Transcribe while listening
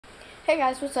Hey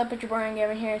guys, what's up? It's your Brian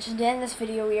Gamer here. Today in this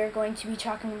video we are going to be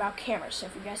talking about cameras. So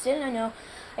if you guys didn't know,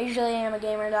 I usually am a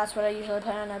gamer. That's what I usually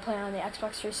play on. I play on the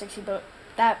Xbox 360, but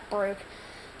that broke.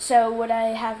 So what I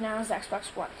have now is the Xbox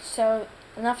One. So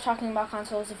enough talking about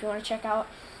consoles. If you want to check out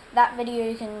that video,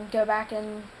 you can go back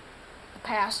in the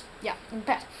past. Yeah, in the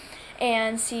past.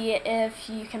 And see if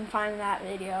you can find that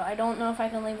video. I don't know if I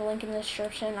can leave a link in the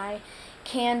description. I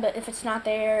can, but if it's not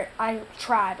there, I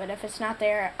try. But if it's not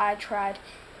there, I tried.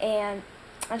 And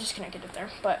I just couldn't get it there,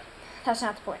 but that's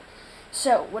not the point.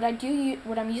 So what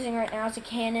I'm using right now is a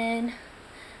Canon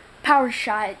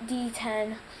PowerShot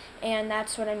D10, and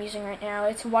that's what I'm using right now.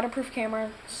 It's a waterproof camera,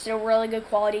 still really good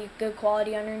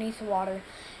quality underneath the water,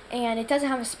 and it doesn't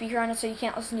have a speaker on it, so you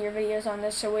can't listen to your videos on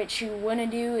this. So what you want to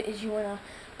do is you want to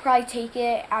probably take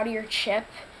it out of your chip,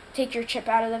 take your chip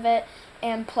out of it,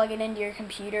 and plug it into your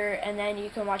computer, and then you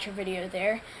can watch your video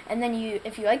there. And then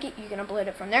if you like it, you can upload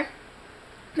it from there.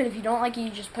 But if you don't like it, you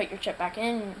just put your chip back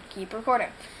in and keep recording.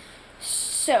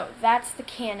 So that's the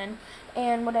Canon.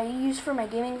 And what I use for my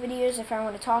gaming videos, if I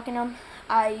want to talk in them,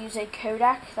 I use a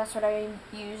Kodak. That's what I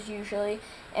use usually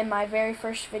in my very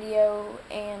first video,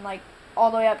 and like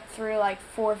all the way up through like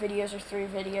 4 videos or 3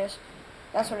 videos.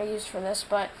 That's what I use for this.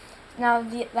 But now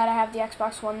that I have the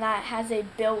Xbox One, that has a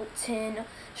built-in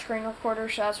screen recorder,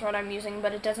 so that's what I'm using,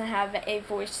 but it doesn't have a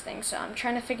voice thing. So I'm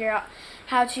trying to figure out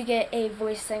how to get a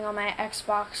voice thing on my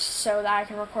Xbox so that I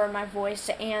can record my voice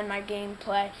and my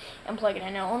gameplay and plug it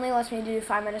in. It only lets me do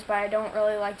 5 minutes, but I don't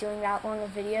really like doing that long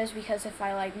of videos, because if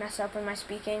I like mess up in my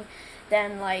speaking,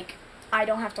 then like I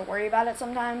don't have to worry about it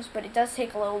sometimes. But it does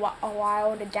take a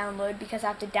while to download, because I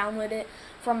have to download it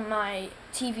from my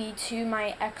TV to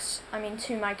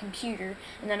my computer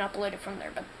and then upload it from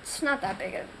there. But it's not that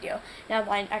big of a deal now that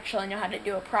I actually know how to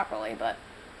do it properly. But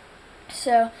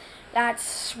so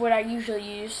that's what I usually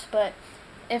use. But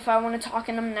if I want to talk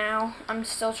in them now, I'm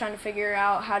still trying to figure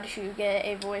out how to get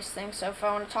a voice thing. So if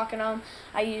I want to talk in them,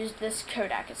 I use this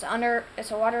Kodak. It's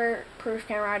a waterproof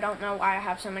camera. I don't know why I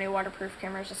have so many waterproof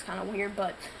cameras. It's kind of weird,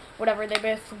 but whatever. They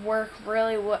both work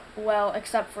really well,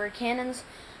 except for Canons.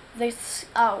 These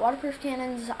waterproof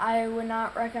Canons I would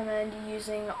not recommend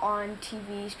using on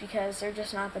TVs because they're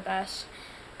just not the best,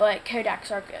 but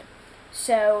Kodaks are good.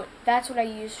 So that's what I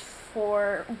use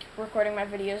for recording my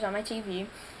videos on my TV.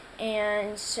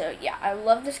 And so yeah, I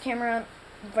love this camera.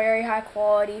 Very high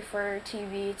quality for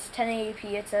TV. It's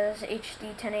 1080p. It says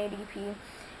HD 1080p,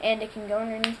 and it can go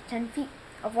underneath 10 feet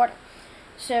of water.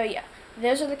 So yeah,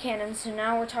 those are the Canons. So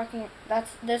now we're talking.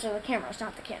 Those are the cameras,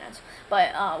 not the Canons.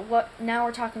 But now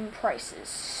we're talking prices.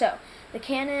 So the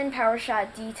Canon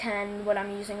PowerShot D10, what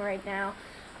I'm using right now,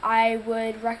 I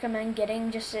would recommend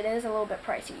getting. Just it is a little bit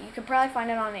pricey. You could probably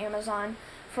find it on Amazon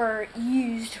for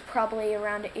used, probably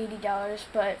around $80,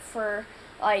 but for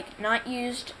like not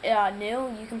used,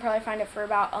 new, you can probably find it for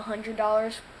about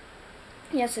 $100.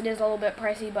 Yes, it is a little bit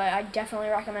pricey, but I definitely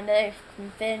recommend it. If it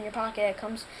can fit in your pocket, it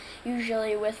comes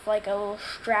usually with like a little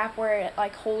strap where it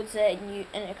like holds it, and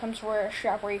it comes with a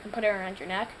strap where you can put it around your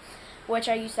neck, which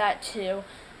I use that too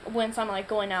when I'm like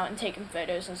going out and taking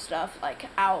photos and stuff, like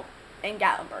out in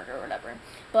Gatlinburg or whatever.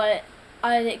 But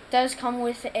it does come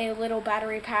with a little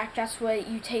battery pack. That's what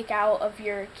you take out of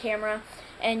your camera,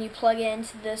 and you plug it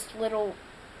into this little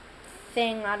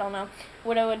thing, I don't know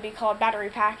what it would be called, battery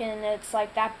pack, and it's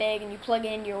like that big, and you plug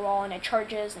it into your wall, and it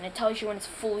charges, and it tells you when it's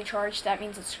fully charged. That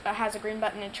means it has a green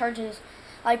button. It charges,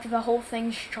 like the whole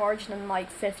thing's charged in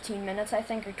like 15 minutes, I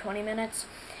think, or 20 minutes.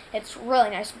 It's really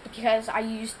nice, because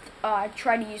I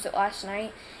tried to use it last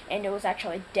night, and it was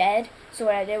actually dead. So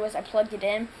what I did was I plugged it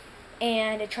in,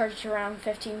 and it charged around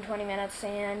 15-20 minutes.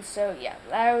 And so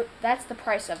yeah, that's the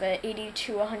price of it, $80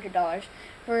 to $100.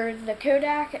 For the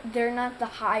Kodak, they're not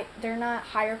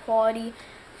higher quality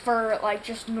for like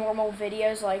just normal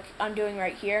videos like I'm doing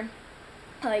right here,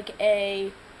 like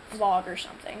a vlog or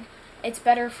something. It's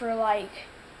better for like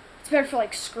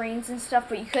screens and stuff,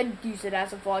 but you could use it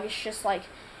as a vlog. It's just like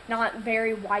not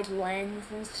very wide lens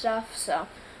and stuff. So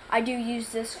I do use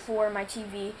this for my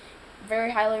TV.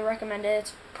 Very highly recommend it.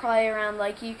 It's probably around,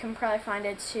 like, you can probably find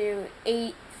it to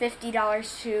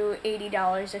 $50 to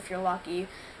 $80 if you're lucky,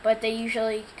 but they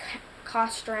usually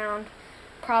cost around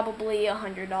probably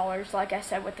 $100, like I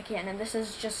said, with the Canon. This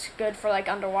is just good for like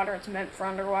underwater. It's meant for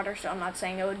underwater, so I'm not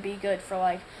saying it would be good for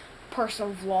like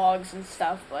personal vlogs and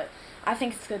stuff, but I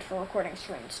think it's good for recording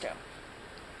streams too.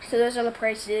 So those are the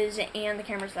prices and the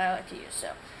cameras that I like to use.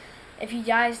 So if you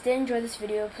guys did enjoy this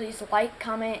video, please like,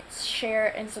 comment, share,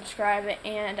 and subscribe.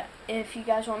 And if you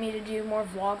guys want me to do more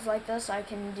vlogs like this, I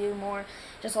can do more.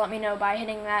 Just let me know by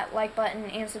hitting that like button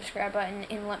and subscribe button,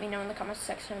 and let me know in the comments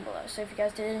section below. So if you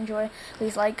guys did enjoy,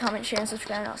 please like, comment, share, and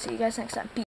subscribe, and I'll see you guys next time. Peace.